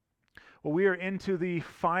Well, we are into the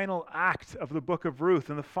final act of the book of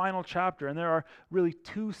Ruth, in the final chapter, and there are really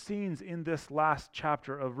two scenes in this last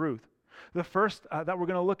chapter of Ruth. The first that we're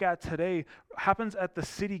going to look at today happens at the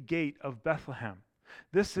city gate of Bethlehem.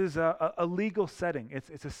 This is a legal setting.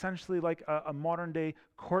 It's essentially like a modern day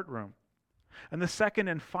courtroom. And the second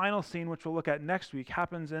and final scene, which we'll look at next week,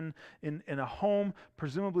 happens in a home,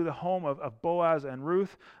 presumably the home of Boaz and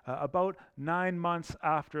Ruth, about 9 months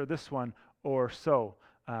after this one or so.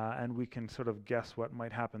 And we can sort of guess what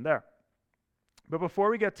might happen there. But before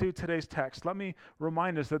we get to today's text, let me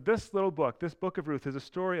remind us that this little book, this book of Ruth, is a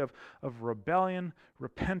story of rebellion,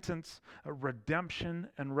 repentance, redemption,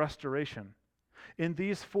 and restoration. In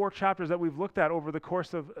these 4 chapters that we've looked at over the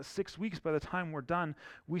course of 6 weeks, by the time we're done,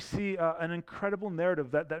 we see an incredible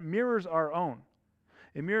narrative that mirrors our own.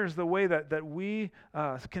 It mirrors the way that we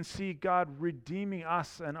can see God redeeming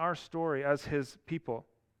us and our story as his people.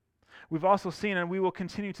 We've also seen, and we will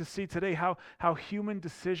continue to see today, how human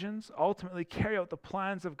decisions ultimately carry out the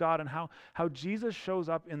plans of God, and how Jesus shows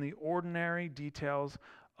up in the ordinary details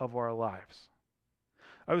of our lives.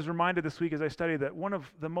 I was reminded this week as I studied that one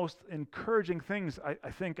of the most encouraging things I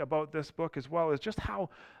think about this book as well is just how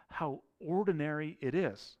ordinary it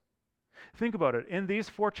is. Think about it. In these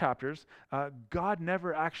 4 chapters, God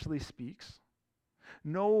never actually speaks.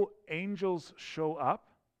 No angels show up.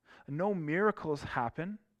 No miracles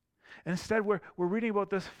happen. Instead, we're reading about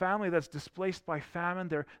this family that's displaced by famine.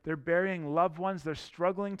 They're burying loved ones. They're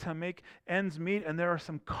struggling to make ends meet, and there are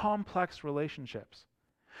some complex relationships.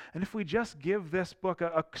 And if we just give this book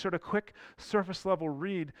a sort of quick surface level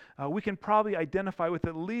read, we can probably identify with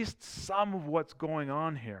at least some of what's going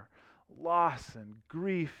on here. Loss and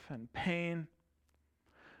grief and pain.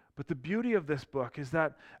 But the beauty of this book is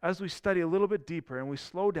that as we study a little bit deeper and we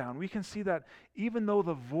slow down, we can see that even though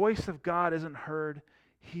the voice of God isn't heard,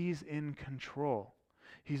 he's in control.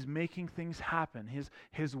 He's making things happen.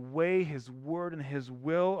 His way, his word, and his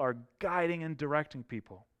will are guiding and directing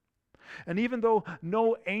people. And even though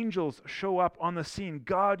no angels show up on the scene,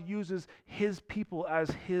 God uses his people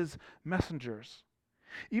as his messengers.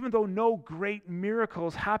 Even though no great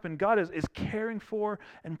miracles happen, God is caring for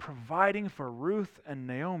and providing for Ruth and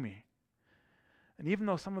Naomi. And even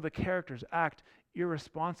though some of the characters act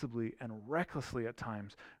irresponsibly and recklessly at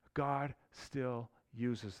times, God still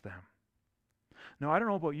uses them. Now, I don't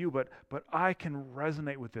know about you, but I can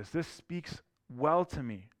resonate with this. This speaks well to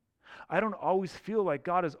me. I don't always feel like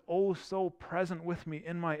God is oh so present with me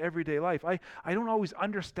in my everyday life. I don't always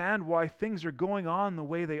understand why things are going on the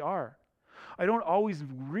way they are. I don't always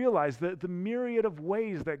realize the myriad of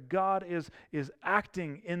ways that God is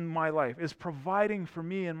acting in my life, is providing for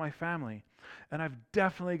me and my family. And I've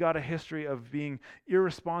definitely got a history of being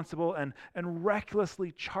irresponsible and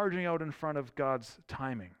recklessly charging out in front of God's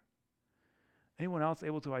timing. Anyone else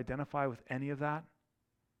able to identify with any of that?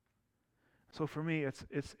 So for me,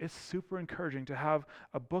 it's super encouraging to have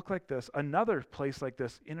a book like this, another place like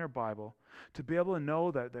this in our Bible, to be able to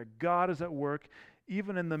know that God is at work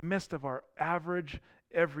even in the midst of our average,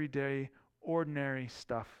 everyday, ordinary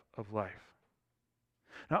stuff of life.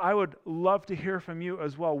 Now, I would love to hear from you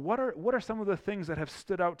as well. What are some of the things that have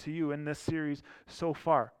stood out to you in this series so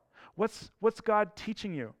far? What's God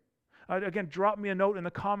teaching you? Again, drop me a note in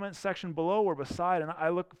the comments section below or beside, and I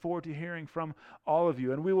look forward to hearing from all of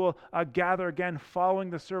you. And we will gather again following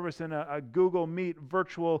the service in a Google Meet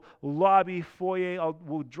virtual lobby foyer.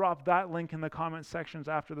 We'll drop that link in the comment sections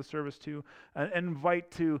after the service too, and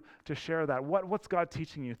invite to share that. What's God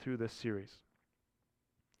teaching you through this series?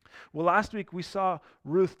 Well, last week we saw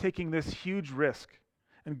Ruth taking this huge risk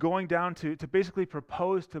and going down to basically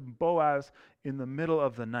propose to Boaz in the middle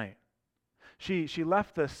of the night. She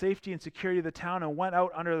left the safety and security of the town and went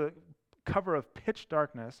out under the cover of pitch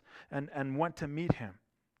darkness and went to meet him.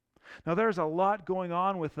 Now there's a lot going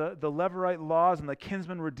on with the Levirate laws and the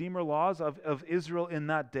kinsman redeemer laws of Israel in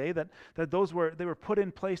that day, that they were put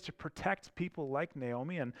in place to protect people like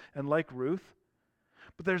Naomi and like Ruth.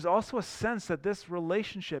 But there's also a sense that this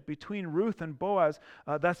relationship between Ruth and Boaz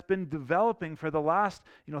that's been developing for the last,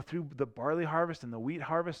 through the barley harvest and the wheat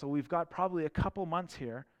harvest, so we've got probably a couple months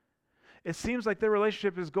here. It seems like their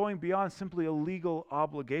relationship is going beyond simply a legal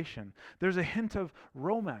obligation. There's a hint of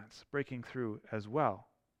romance breaking through as well.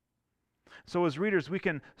 So as readers, we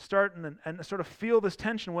can start and sort of feel this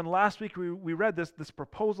tension when last week we read this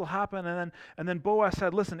proposal happen, and then Boaz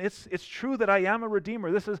said, listen, it's true that I am a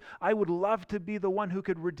redeemer. I would love to be the one who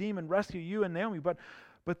could redeem and rescue you and Naomi,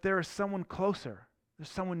 but there is someone closer. There's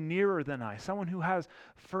someone nearer than I, someone who has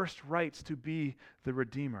first rights to be the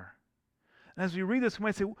redeemer. And as we read this, we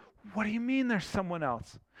might say, what do you mean there's someone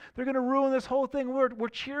else? They're going to ruin this whole thing. We're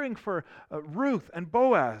cheering for Ruth and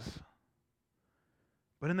Boaz.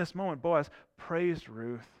 But in this moment, Boaz praised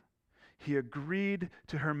Ruth. He agreed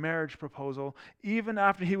to her marriage proposal, even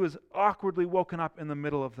after he was awkwardly woken up in the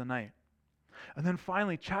middle of the night. And then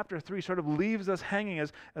finally, chapter 3 sort of leaves us hanging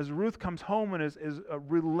as Ruth comes home and is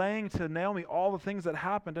relaying to Naomi all the things that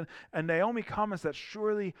happened. And Naomi comments that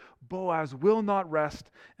surely Boaz will not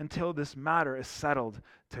rest until this matter is settled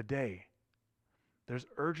today. There's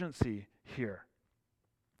urgency here.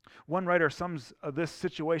 One writer sums this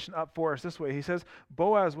situation up for us this way. He says,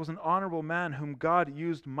 Boaz was an honorable man whom God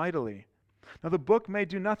used mightily. Now, the book may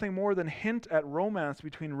do nothing more than hint at romance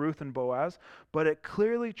between Ruth and Boaz, but it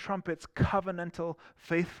clearly trumpets covenantal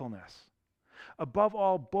faithfulness. Above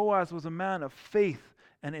all, Boaz was a man of faith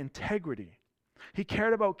and integrity. He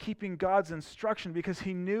cared about keeping God's instruction because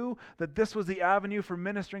he knew that this was the avenue for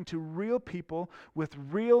ministering to real people with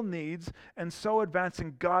real needs and so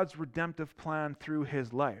advancing God's redemptive plan through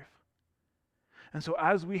his life. And so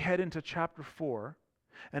as we head into chapter 4,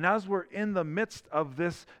 and as we're in the midst of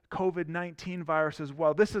this COVID-19 virus as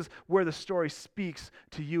well, this is where the story speaks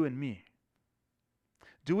to you and me.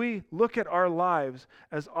 Do we look at our lives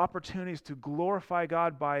as opportunities to glorify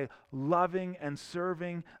God by loving and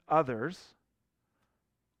serving others?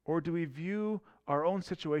 Or do we view our own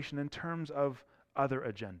situation in terms of other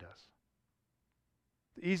agendas?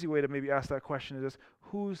 The easy way to maybe ask that question is this: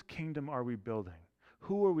 whose kingdom are we building?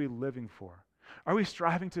 Who are we living for? Are we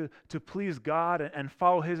striving to please God and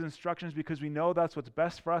follow his instructions because we know that's what's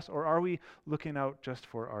best for us, or are we looking out just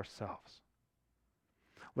for ourselves?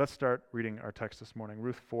 Let's start reading our text this morning,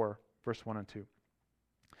 Ruth 4, verse 1 and 2.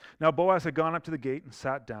 Now Boaz had gone up to the gate and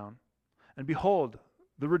sat down, and behold,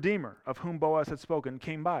 the Redeemer, of whom Boaz had spoken,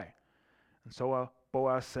 came by. And so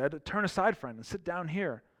Boaz said, "Turn aside, friend, and sit down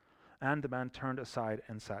here." And the man turned aside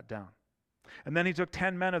and sat down. And then he took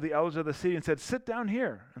 10 men of the elders of the city and said, "Sit down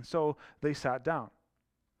here." And so they sat down.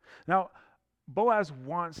 Now, Boaz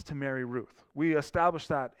wants to marry Ruth. We established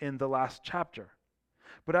that in the last chapter.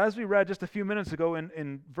 But as we read just a few minutes ago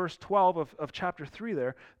in verse 12 of chapter 3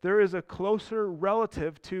 there is a closer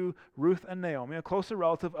relative to Ruth and Naomi, a closer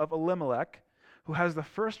relative of Elimelech, who has the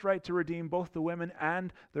first right to redeem both the women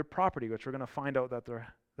and their property, which we're going to find out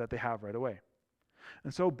that they have right away.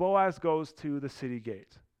 And so Boaz goes to the city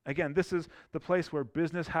gate. Again, this is the place where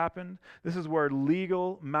business happened. This is where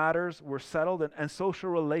legal matters were settled and social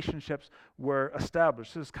relationships were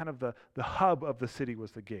established. This is kind of the hub of the city,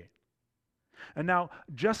 was the gate. And now,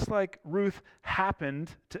 just like Ruth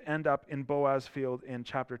happened to end up in Boaz's field in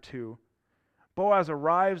chapter 2, Boaz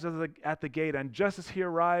arrives at the gate, and just as he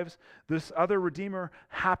arrives, this other Redeemer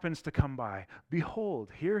happens to come by. Behold,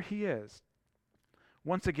 here he is.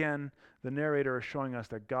 Once again, the narrator is showing us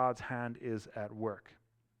that God's hand is at work.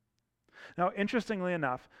 Now, interestingly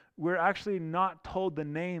enough, we're actually not told the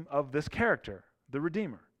name of this character, the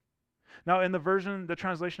Redeemer. Now, in the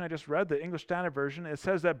translation I just read, the English Standard Version, it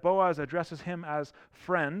says that Boaz addresses him as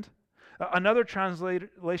friend. Another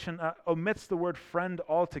translation omits the word friend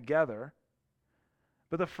altogether.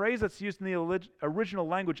 But the phrase that's used in the original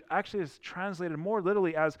language actually is translated more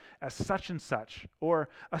literally as such and such, or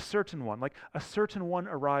a certain one, like a certain one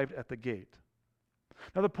arrived at the gate.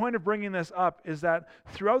 Now, the point of bringing this up is that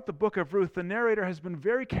throughout the book of Ruth, the narrator has been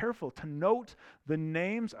very careful to note the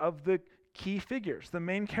names of the key figures, the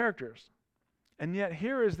main characters. And yet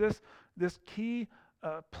here is this key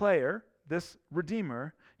player, this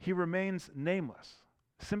Redeemer, he remains nameless,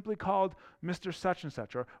 simply called Mr. Such and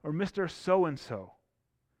Such or Mr. So-and-so.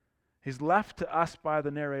 He's left to us by the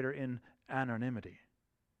narrator in anonymity.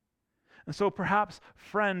 And so perhaps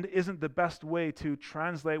friend isn't the best way to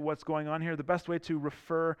translate what's going on here, the best way to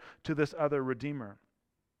refer to this other Redeemer.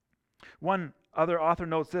 One other author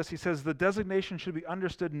notes this. He says, the designation should be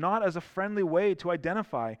understood not as a friendly way to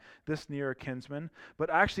identify this near kinsman, but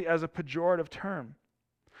actually as a pejorative term.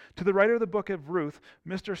 To the writer of the book of Ruth,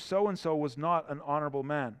 Mr. So-and-so was not an honorable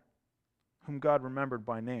man, whom God remembered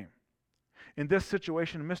by name. In this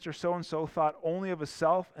situation, Mr. So-and-so thought only of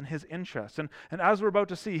himself and his interests. And as we're about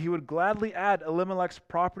to see, he would gladly add Elimelech's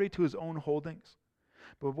property to his own holdings.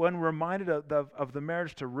 But when reminded of the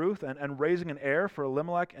marriage to Ruth and raising an heir for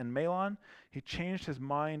Elimelech and Mahlon, he changed his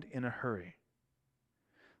mind in a hurry.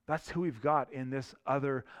 That's who we've got in this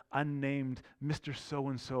other unnamed Mr.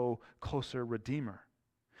 So-and-so closer Redeemer.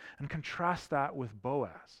 And contrast that with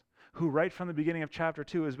Boaz, who right from the beginning of chapter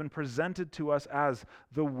 2 has been presented to us as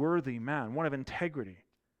the worthy man, one of integrity.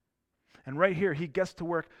 And right here, he gets to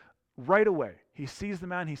work right away. He sees the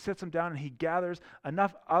man, he sits him down, and he gathers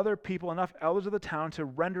enough other people, enough elders of the town to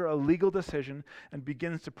render a legal decision and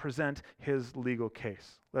begins to present his legal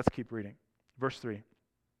case. Let's keep reading. Verse 3.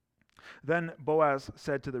 Then Boaz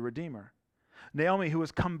said to the Redeemer, Naomi, who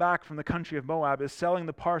has come back from the country of Moab, is selling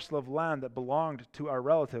the parcel of land that belonged to our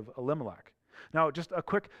relative Elimelech. Now, just a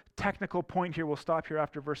quick technical point here. We'll stop here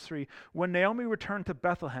after verse 3. When Naomi returned to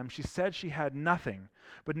Bethlehem, she said she had nothing,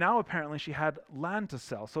 but now apparently she had land to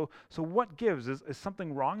sell. So what gives? Is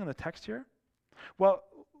something wrong in the text here? Well,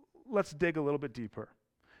 let's dig a little bit deeper.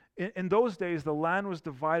 In those days, the land was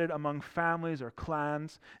divided among families or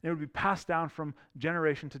clans, and it would be passed down from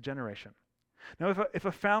generation to generation. Now, if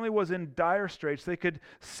a family was in dire straits, they could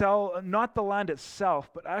sell not the land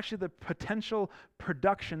itself, but actually the potential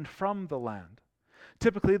production from the land.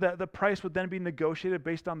 Typically, the price would then be negotiated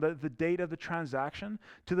based on the date of the transaction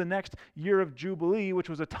to the next year of Jubilee, which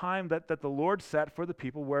was a time that the Lord set for the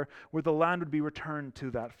people where the land would be returned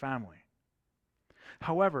to that family.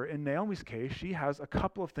 However, in Naomi's case, she has a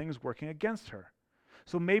couple of things working against her.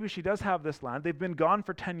 So maybe she does have this land. They've been gone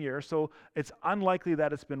for 10 years, so it's unlikely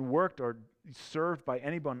that it's been worked or served by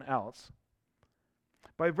anyone else.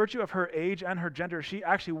 By virtue of her age and her gender, she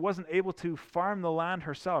actually wasn't able to farm the land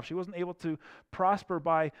herself. She wasn't able to prosper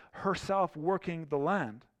by herself working the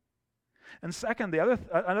land. And second,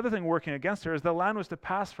 another thing working against her is the land was to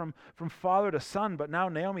pass from father to son, but now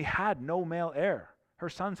Naomi had no male heir. Her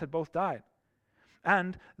sons had both died,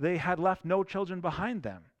 and they had left no children behind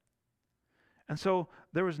them. And so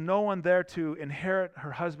there was no one there to inherit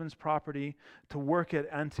her husband's property, to work it,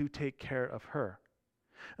 and to take care of her.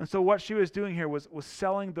 And so what she was doing here was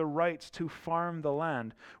selling the rights to farm the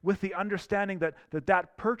land with the understanding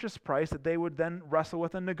that purchase price that they would then wrestle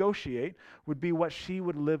with and negotiate would be what she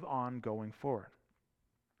would live on going forward.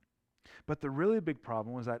 But the really big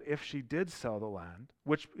problem was that if she did sell the land,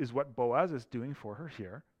 which is what Boaz is doing for her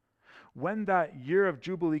here, when that year of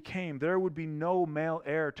Jubilee came, there would be no male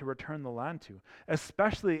heir to return the land to,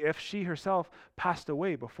 especially if she herself passed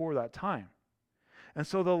away before that time. And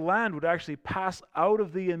so the land would actually pass out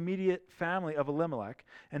of the immediate family of Elimelech,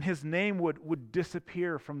 and his name would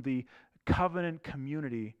disappear from the covenant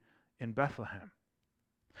community in Bethlehem.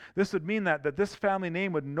 This would mean that this family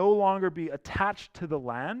name would no longer be attached to the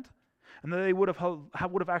land, and that they would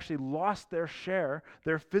have actually lost their share,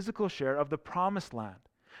 their physical share of the promised land.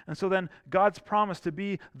 And so then God's promise to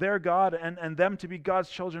be their God and them to be God's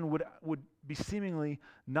children would be seemingly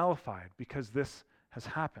nullified because this has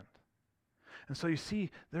happened. And so you see,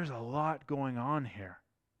 there's a lot going on here.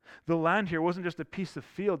 The land here wasn't just a piece of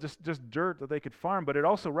field, just dirt that they could farm, but it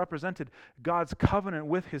also represented God's covenant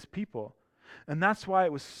with his people. And that's why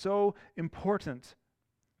it was so important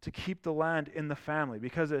to keep the land in the family,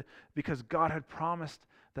 because God had promised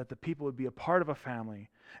that the people would be a part of a family,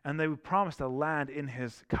 and they would promise a land in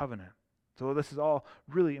his covenant. So this is all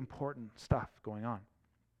really important stuff going on.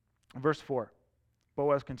 Verse 4,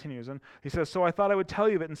 Boaz continues, and he says, "So I thought I would tell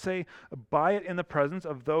you of it and say, buy it in the presence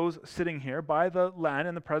of those sitting here, buy the land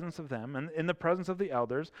in the presence of them, and in the presence of the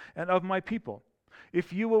elders and of my people.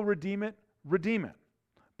 If you will redeem it, redeem it.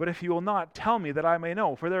 But if you will not, tell me that I may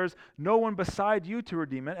know, for there is no one beside you to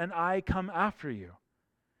redeem it, and I come after you."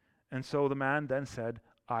 And so the man then said,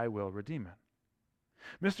 "I will redeem it."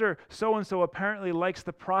 Mr. So-and-so apparently likes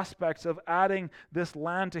the prospects of adding this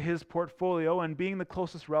land to his portfolio and being the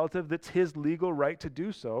closest relative. That's his legal right to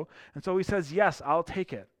do so. And so he says, "Yes, I'll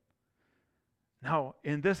take it." Now,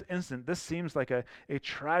 in this instant, this seems like a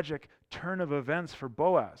tragic turn of events for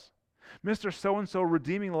Boaz. Mr. So-and-so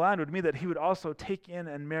redeeming the land would mean that he would also take in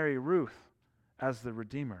and marry Ruth as the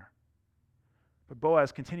redeemer. But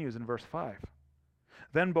Boaz continues in verse 5.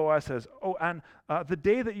 Then Boaz says, "Oh, and the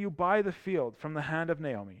day that you buy the field from the hand of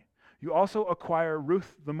Naomi, you also acquire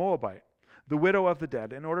Ruth the Moabite, the widow of the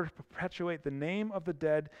dead, in order to perpetuate the name of the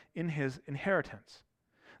dead in his inheritance."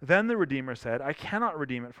 Then the Redeemer said, "I cannot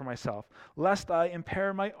redeem it for myself, lest I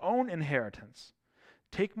impair my own inheritance.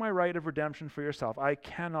 Take my right of redemption for yourself. I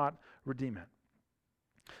cannot redeem it."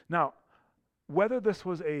 Now, whether this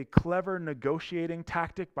was a clever negotiating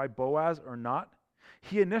tactic by Boaz or not,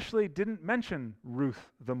 he initially didn't mention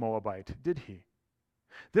Ruth the Moabite, did he?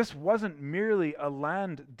 This wasn't merely a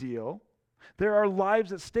land deal. There are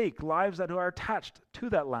lives at stake, lives that are attached to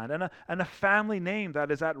that land, and a family name that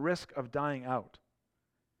is at risk of dying out.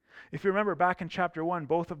 If you remember back in chapter 1,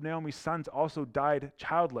 both of Naomi's sons also died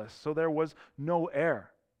childless, so there was no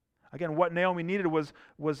heir. Again, what Naomi needed was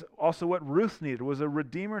also what Ruth needed, was a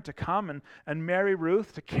redeemer to come and marry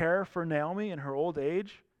Ruth, to care for Naomi in her old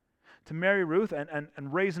age, to marry Ruth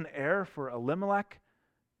and raise an heir for Elimelech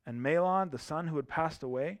and Mahlon, the son who had passed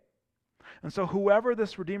away. And so whoever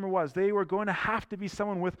this redeemer was, they were going to have to be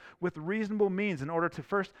someone with reasonable means in order to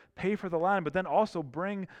first pay for the land, but then also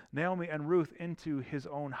bring Naomi and Ruth into his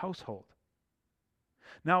own household.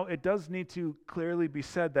 Now, it does need to clearly be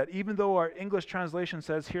said that even though our English translation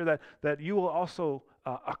says here that you will also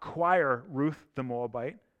acquire Ruth the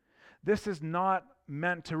Moabite, this is not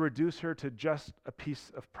meant to reduce her to just a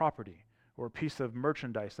piece of property or a piece of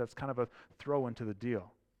merchandise. That's kind of a throw into the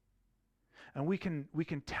deal. And we can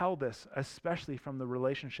tell this especially from the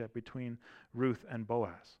relationship between Ruth and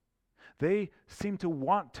Boaz. They seem to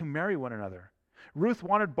want to marry one another. Ruth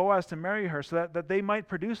wanted Boaz to marry her so that they might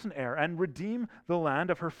produce an heir and redeem the land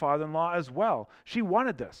of her father-in-law as well. She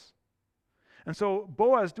wanted this. And so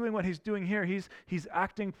Boaz, doing what he's doing here, he's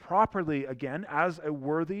acting properly again as a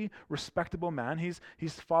worthy, respectable man.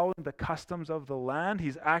 He's following the customs of the land.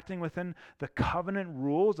 He's acting within the covenant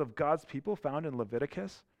rules of God's people found in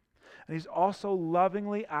Leviticus. And he's also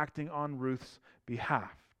lovingly acting on Ruth's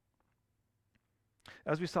behalf.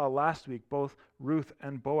 As we saw last week, both Ruth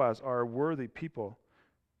and Boaz are worthy people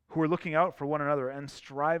who are looking out for one another and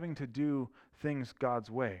striving to do things God's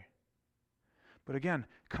way. But again,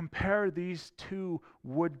 compare these two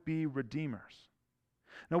would-be redeemers.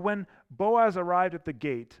 Now, when Boaz arrived at the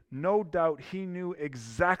gate, no doubt he knew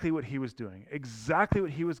exactly what he was doing, exactly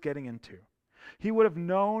what he was getting into. He would have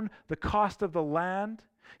known the cost of the land.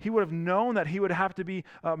 He would have known that he would have to be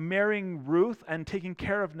marrying Ruth and taking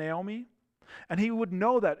care of Naomi. And he would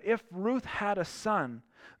know that if Ruth had a son,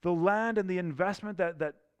 the land and the investment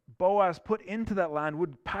that Boaz put into that land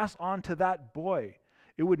would pass on to that boy.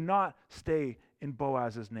 It would not stay in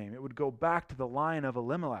Boaz's name. It would go back to the line of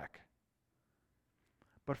Elimelech.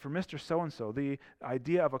 But for Mr. So-and-so, the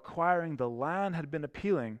idea of acquiring the land had been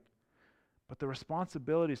appealing, but the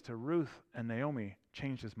responsibilities to Ruth and Naomi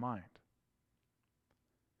changed his mind.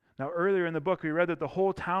 Now, earlier in the book, we read that the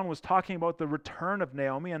whole town was talking about the return of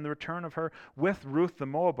Naomi and the return of her with Ruth the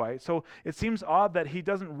Moabite. So it seems odd that he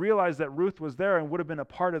doesn't realize that Ruth was there and would have been a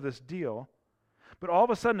part of this deal. But all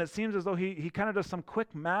of a sudden, it seems as though he kind of does some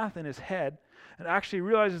quick math in his head and actually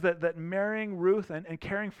realizes that marrying Ruth and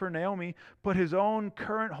caring for Naomi put his own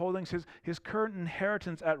current holdings, his current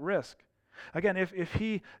inheritance at risk. Again, if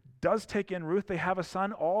he does take in Ruth, they have a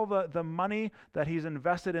son, all the money that he's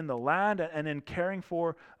invested in the land and in caring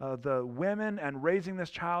for the women and raising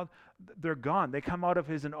this child, they're gone. They come out of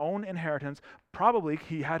his own inheritance. Probably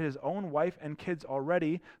he had his own wife and kids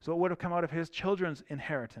already, so it would have come out of his children's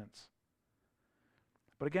inheritance.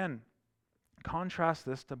 But again, contrast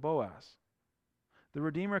this to Boaz. The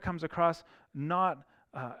Redeemer comes across not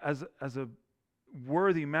as a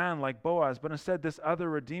worthy man like Boaz, but instead this other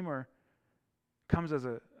Redeemer comes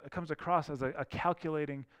across as a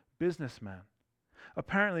calculating businessman,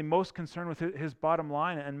 apparently most concerned with his bottom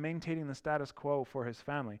line and maintaining the status quo for his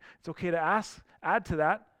family. It's okay to add to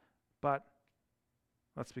that, but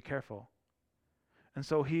let's be careful. And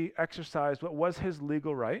so he exercised what was his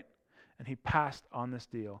legal right, and he passed on this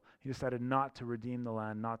deal. He decided not to redeem the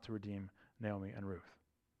land, not to redeem Naomi and Ruth.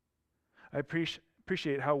 I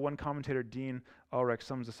appreciate how one commentator, Dean Ulrich,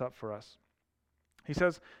 sums this up for us. He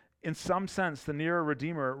says, in some sense, the nearer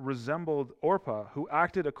Redeemer resembled Orpah, who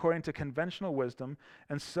acted according to conventional wisdom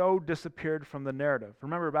and so disappeared from the narrative.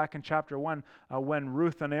 Remember back in chapter 1, when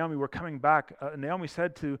Ruth and Naomi were coming back, Naomi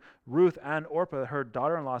said to Ruth and Orpah, her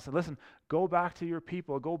daughter-in-law, said, listen, go back to your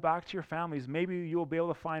people, go back to your families. Maybe you'll be able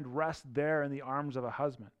to find rest there in the arms of a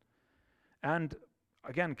husband. And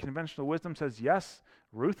again, conventional wisdom says, yes,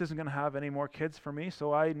 Ruth isn't going to have any more kids for me,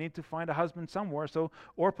 so I need to find a husband somewhere. So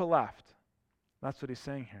Orpah left. That's what he's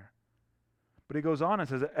saying here. But he goes on and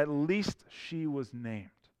says, at least she was named.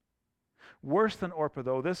 Worse than Orpah,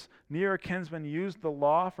 though, this nearer kinsman used the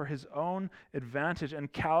law for his own advantage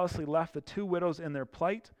and callously left the two widows in their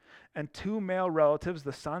plight and two male relatives,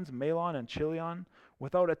 the sons Mahlon and Chilion,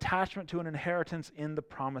 without attachment to an inheritance in the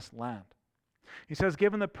promised land. He says,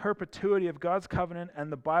 given the perpetuity of God's covenant and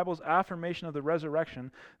the Bible's affirmation of the resurrection,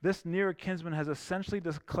 this nearer kinsman has essentially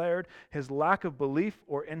declared his lack of belief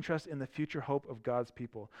or interest in the future hope of God's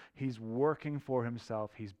people. He's working for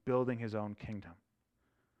himself. He's building his own kingdom.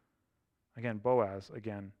 Again, Boaz,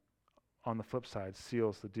 on the flip side,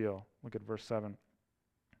 seals the deal. Look at verse 7.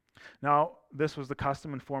 Now, this was the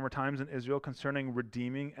custom in former times in Israel concerning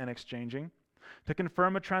redeeming and exchanging. To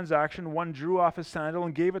confirm a transaction, one drew off his sandal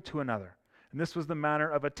and gave it to another. And this was the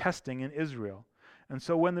manner of attesting in Israel. And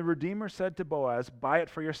so when the Redeemer said to Boaz, buy it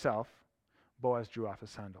for yourself, Boaz drew off his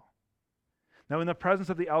sandal. Now in the presence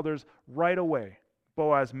of the elders, right away,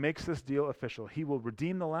 Boaz makes this deal official. He will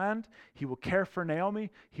redeem the land, he will care for Naomi,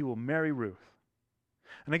 he will marry Ruth.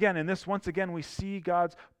 And again, in this, once again, we see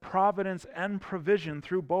God's providence and provision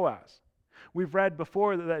through Boaz. We've read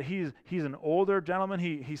before that he's an older gentleman.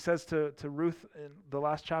 He says to Ruth in the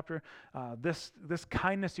last chapter, this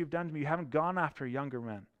kindness you've done to me, you haven't gone after younger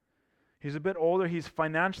men. He's a bit older. He's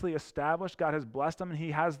financially established. God has blessed him, and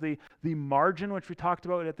he has the margin, which we talked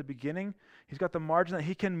about at the beginning. He's got the margin that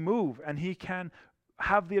he can move, and he can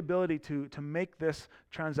have the ability to make this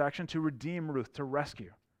transaction, to redeem Ruth, to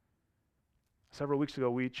rescue. Several weeks ago,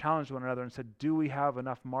 we challenged one another and said, do we have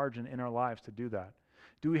enough margin in our lives to do that?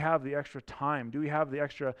 Do we have the extra time? Do we have the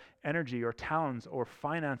extra energy or talents or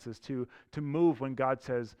finances to move when God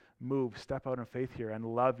says, move, step out in faith here, and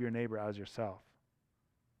love your neighbor as yourself?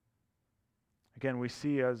 Again, we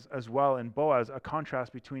see as well in Boaz a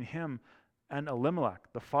contrast between him and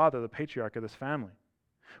Elimelech, the father, the patriarch of this family.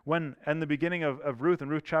 When, in the beginning of Ruth, in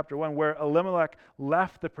Ruth chapter 1, where Elimelech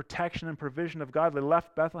left the protection and provision of God, they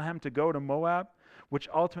left Bethlehem to go to Moab, which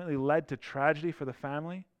ultimately led to tragedy for the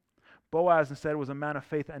family. Boaz instead was a man of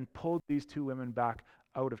faith and pulled these two women back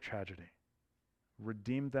out of tragedy,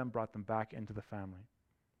 redeemed them, brought them back into the family.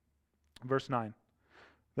 Verse 9,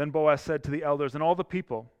 then Boaz said to the elders and all the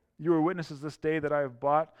people, you are witnesses this day that I have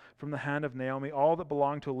bought from the hand of Naomi all that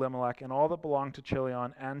belonged to Elimelech and all that belonged to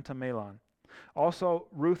Chilion and to Mahlon. Also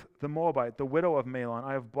Ruth the Moabite, the widow of Mahlon,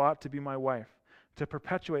 I have bought to be my wife, to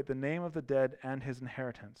perpetuate the name of the dead and his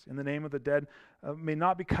inheritance. In the name of the dead may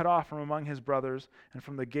not be cut off from among his brothers and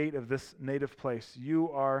from the gate of this native place.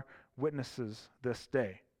 You are witnesses this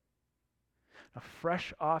day. Now,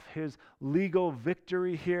 fresh off his legal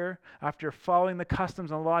victory here, after following the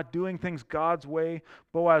customs and law, doing things God's way,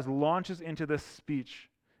 Boaz launches into this speech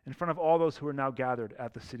in front of all those who are now gathered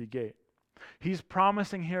at the city gate. He's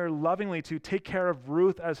promising here lovingly to take care of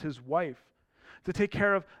Ruth as his wife, to take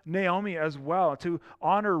care of Naomi as well, to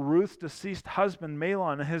honor Ruth's deceased husband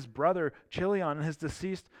Mahlon and his brother Chilion and his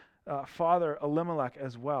deceased father Elimelech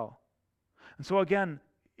as well. And so again,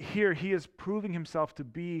 here he is proving himself to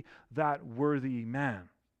be that worthy man.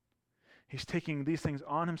 He's taking these things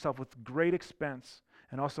on himself with great expense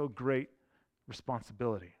and also great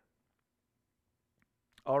responsibility.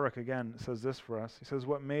 Ulrich again says this for us. He says,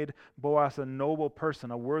 what made Boaz a noble person,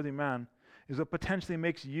 a worthy man, is what potentially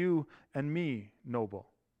makes you and me noble.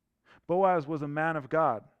 Boaz was a man of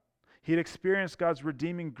God. He had experienced God's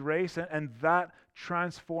redeeming grace, and that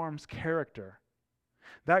transforms character.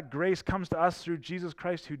 That grace comes to us through Jesus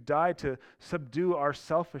Christ, who died to subdue our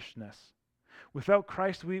selfishness. Without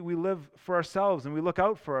Christ, we live for ourselves and we look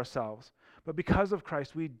out for ourselves. But because of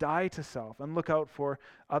Christ, we die to self and look out for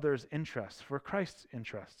others' interests, for Christ's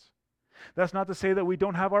interests. That's not to say that we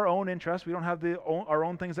don't have our own interests, we don't have our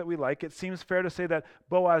own things that we like. It seems fair to say that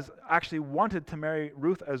Boaz actually wanted to marry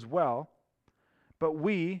Ruth as well. But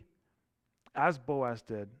we, as Boaz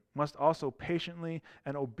did, must also patiently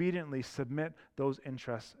and obediently submit those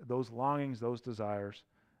interests, those longings, those desires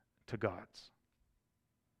to God's.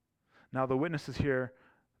 Now, the witnesses here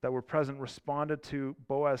that were present responded to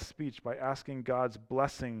Boaz's speech by asking God's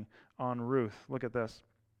blessing on Ruth. Look at this.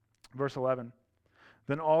 Verse 11.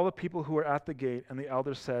 Then all the people who were at the gate and the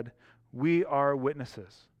elders said, we are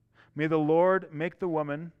witnesses. May the Lord make the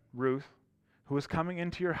woman, Ruth, who is coming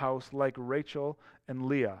into your house like Rachel and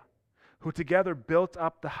Leah, who together built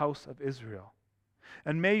up the house of Israel.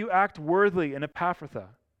 And may you act worthily in Ephrathah,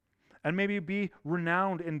 and may you be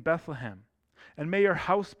renowned in Bethlehem. And may your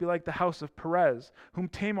house be like the house of Perez, whom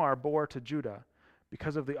Tamar bore to Judah,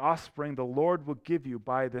 because of the offspring the Lord will give you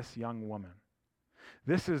by this young woman.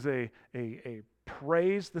 This is a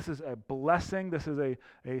praise, this is a blessing, this is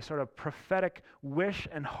a sort of prophetic wish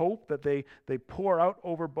and hope that they pour out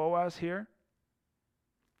over Boaz here.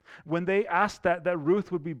 When they asked that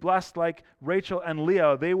Ruth would be blessed like Rachel and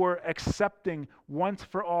Leah, they were accepting once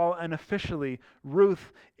for all and officially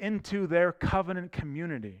Ruth into their covenant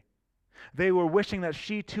community. They were wishing that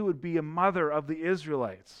she too would be a mother of the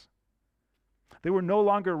Israelites. They were no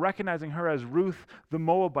longer recognizing her as Ruth the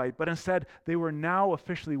Moabite, but instead they were now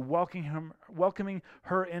officially welcoming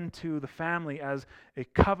her into the family as a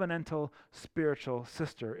covenantal spiritual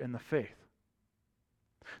sister in the faith.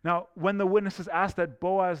 Now, when the witnesses asked that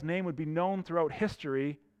Boaz's name would be known throughout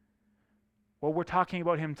history, well, we're talking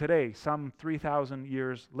about him today, some 3,000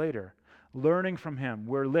 years later. Learning from him,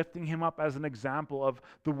 we're lifting him up as an example of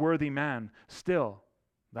the worthy man. Still,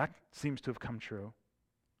 that seems to have come true.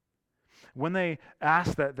 When they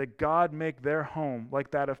ask that God make their home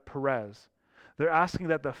like that of Perez, they're asking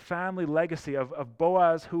that the family legacy of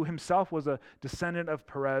Boaz, who himself was a descendant of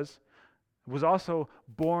Perez, was also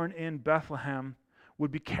born in Bethlehem,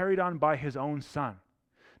 would be carried on by his own son.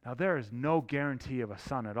 Now, there is no guarantee of a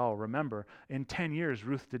son at all. Remember, in 10 years,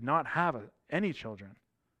 Ruth did not have any children.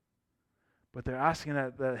 But they're asking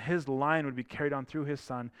that his line would be carried on through his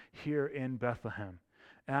son here in Bethlehem.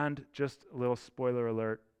 And just a little spoiler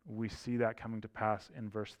alert, we see that coming to pass in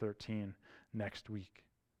verse 13 next week.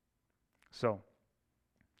 So,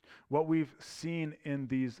 What we've seen in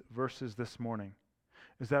these verses this morning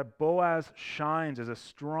is that Boaz shines as a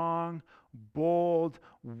strong, bold,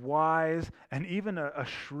 wise, and even a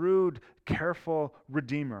shrewd, careful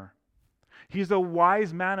redeemer. He's a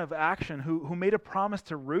wise man of action who made a promise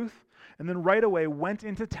to Ruth and then right away went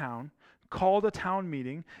into town, called a town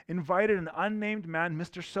meeting, invited an unnamed man,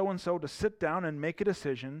 Mr. So-and-so, to sit down and make a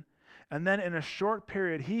decision, and then in a short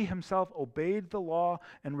period, he himself obeyed the law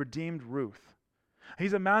and redeemed Ruth.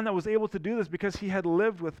 He's a man that was able to do this because he had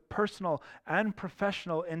lived with personal and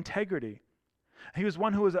professional integrity. He was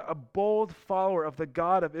one who was a bold follower of the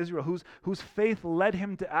God of Israel, whose faith led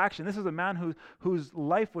him to action. This is a man whose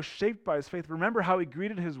life was shaped by his faith. Remember how he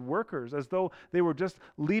greeted his workers as though they were just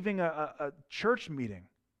leaving a church meeting.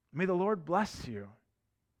 May the Lord bless you.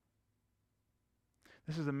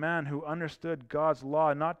 This is a man who understood God's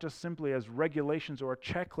law not just simply as regulations or a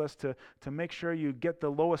checklist to make sure you get the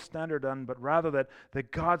lowest standard done, but rather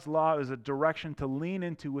that God's law is a direction to lean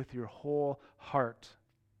into with your whole heart.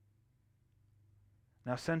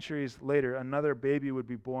 Now, centuries later, another baby would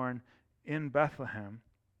be born in Bethlehem,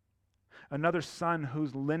 another son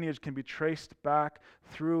whose lineage can be traced back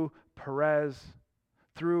through Perez,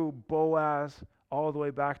 through Boaz, all the way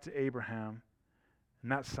back to Abraham,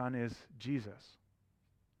 and that son is Jesus.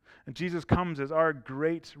 And Jesus comes as our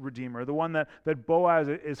great Redeemer, the one that Boaz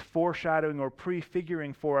is foreshadowing or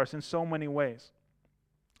prefiguring for us in so many ways.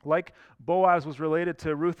 Like Boaz was related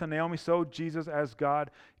to Ruth and Naomi, so Jesus as God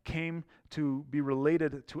came to be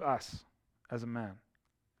related to us as a man.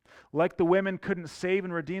 Like the women couldn't save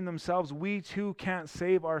and redeem themselves, we too can't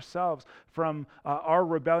save ourselves from our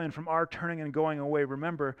rebellion, from our turning and going away.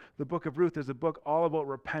 Remember, the book of Ruth is a book all about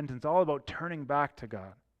repentance, all about turning back to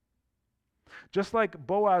God. Just like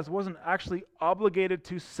Boaz wasn't actually obligated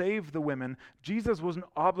to save the women, Jesus wasn't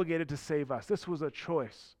obligated to save us. This was a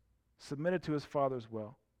choice submitted to his Father's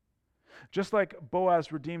will. Just like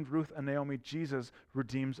Boaz redeemed Ruth and Naomi, Jesus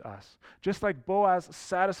redeems us. Just like Boaz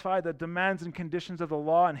satisfied the demands and conditions of the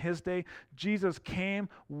law in his day, Jesus came,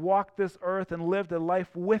 walked this earth, and lived a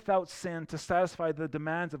life without sin to satisfy the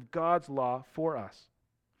demands of God's law for us.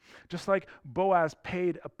 Just like Boaz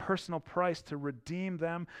paid a personal price to redeem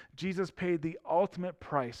them, Jesus paid the ultimate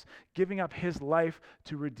price, giving up his life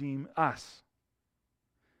to redeem us.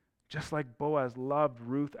 Just like Boaz loved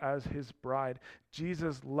Ruth as his bride,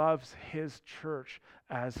 Jesus loves his church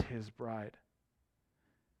as his bride.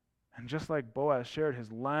 And just like Boaz shared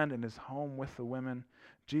his land and his home with the women,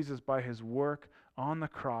 Jesus, by his work on the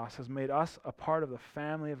cross, has made us a part of the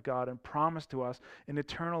family of God and promised to us an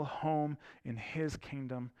eternal home in his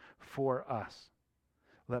kingdom for us.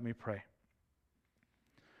 Let me pray.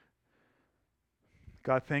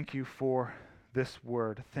 God, thank you for this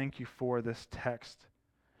word. Thank you for this text.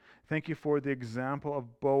 Thank you for the example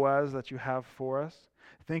of Boaz that you have for us.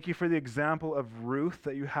 Thank you for the example of Ruth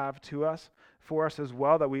that you have for us as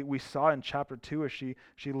well, that we saw in chapter 2 as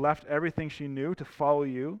she left everything she knew to follow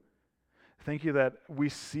you. Thank you that we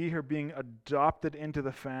see her being adopted into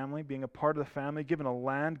the family, being a part of the family, given a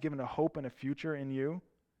land, given a hope and a future in you.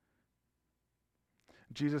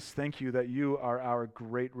 Jesus, thank you that you are our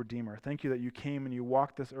great Redeemer. Thank you that you came and you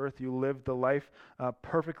walked this earth. You lived the life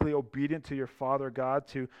perfectly obedient to your Father God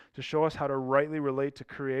to show us how to rightly relate to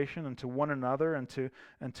creation and to one another and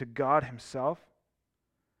to God himself.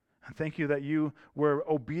 And thank you that you were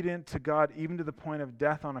obedient to God even to the point of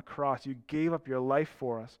death on a cross. You gave up your life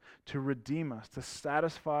for us to redeem us, to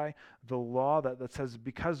satisfy the law that says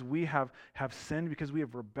because we have sinned, because we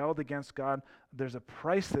have rebelled against God, there's a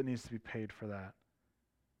price that needs to be paid for that.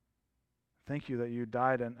 Thank you that you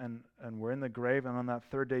died and were in the grave, and on that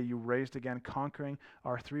third day you raised again, conquering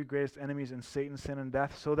our three greatest enemies in Satan, sin, and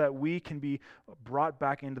death, so that we can be brought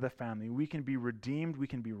back into the family. We can be redeemed, we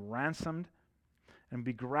can be ransomed, and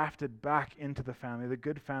be grafted back into the family, the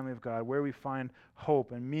good family of God, where we find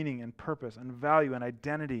hope and meaning and purpose and value and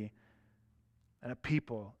identity and a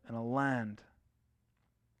people and a land.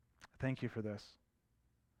 Thank you for this.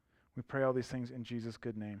 We pray all these things in Jesus'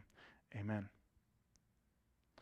 good name. Amen.